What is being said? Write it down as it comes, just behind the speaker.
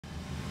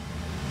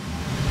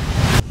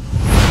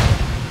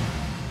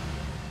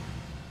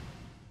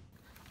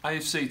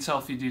AFC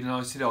Telford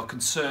United are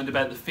concerned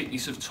about the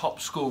fitness of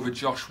top scorer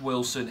Josh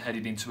Wilson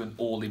heading into an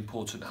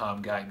all-important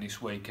home game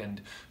this weekend.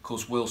 Of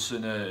course,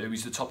 Wilson, who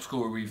is the top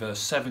scorer with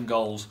 7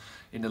 goals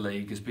in the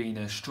league, has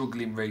been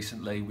struggling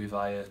recently with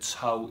a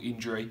toe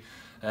injury.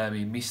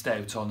 He missed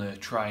out on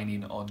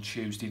training on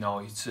Tuesday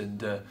night,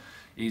 and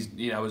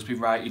has been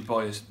rated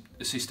by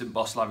assistant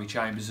boss Larry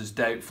Chambers as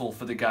doubtful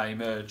for the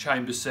game.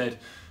 Chambers said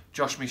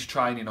Josh missed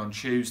training on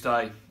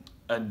Tuesday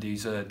and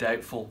he's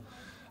doubtful.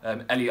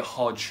 Elliot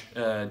Hodge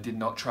did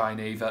not train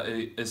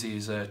either, as he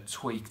has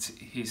tweaked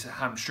his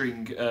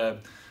hamstring,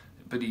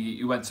 but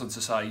he went on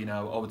to say,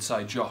 I would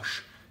say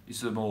Josh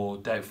is the more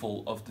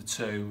doubtful of the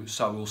two,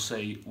 so we'll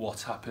see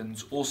what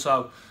happens.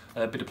 Also,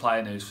 a bit of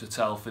player news for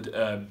Telford.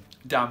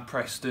 Dan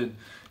Preston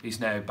is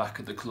now back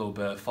at the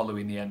club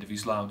following the end of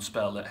his loan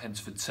spell at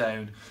Hensford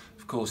Town.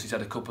 Of course, he's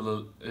had a couple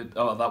of...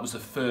 that was the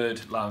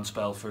 3rd loan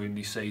spell for him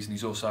this season.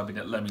 He's also been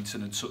at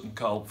Leamington and Sutton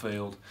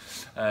Coldfield.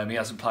 He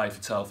hasn't played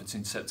for Telford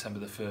since September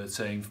the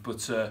 13th.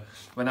 But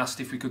when asked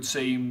if we could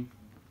see him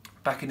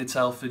back in the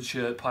Telford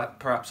shirt,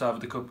 perhaps over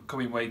the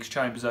coming weeks,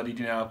 Chambers added,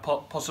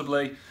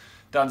 possibly.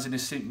 Dan's in a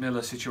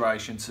similar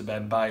situation to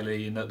Ben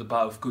Bailey in that they're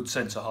both good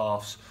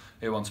centre-halves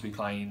who want to be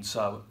playing,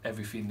 so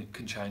everything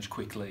can change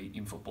quickly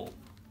in football.